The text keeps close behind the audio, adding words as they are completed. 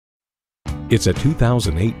It's a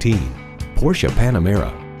 2018 Porsche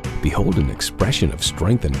Panamera. Behold an expression of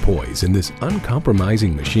strength and poise in this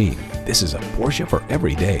uncompromising machine. This is a Porsche for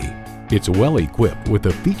every day. It's well equipped with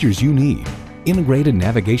the features you need. Integrated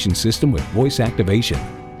navigation system with voice activation,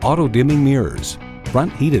 auto-dimming mirrors,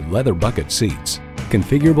 front heated leather bucket seats,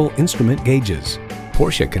 configurable instrument gauges,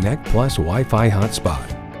 Porsche Connect Plus Wi-Fi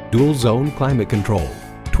hotspot, dual zone climate control,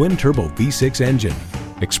 twin turbo V6 engine,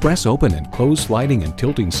 express open and closed sliding and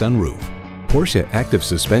tilting sunroof, Porsche Active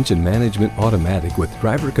Suspension Management Automatic with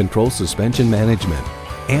driver control suspension management,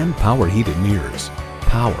 and power heated mirrors.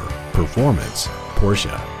 Power, performance,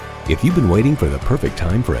 Porsche. If you've been waiting for the perfect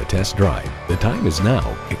time for a test drive, the time is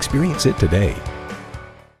now. Experience it today.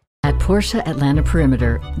 At Porsche Atlanta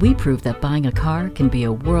Perimeter, we prove that buying a car can be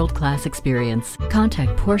a world-class experience.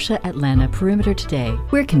 Contact Porsche Atlanta Perimeter today.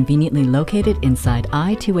 We're conveniently located inside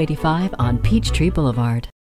I-285 on Peachtree Boulevard.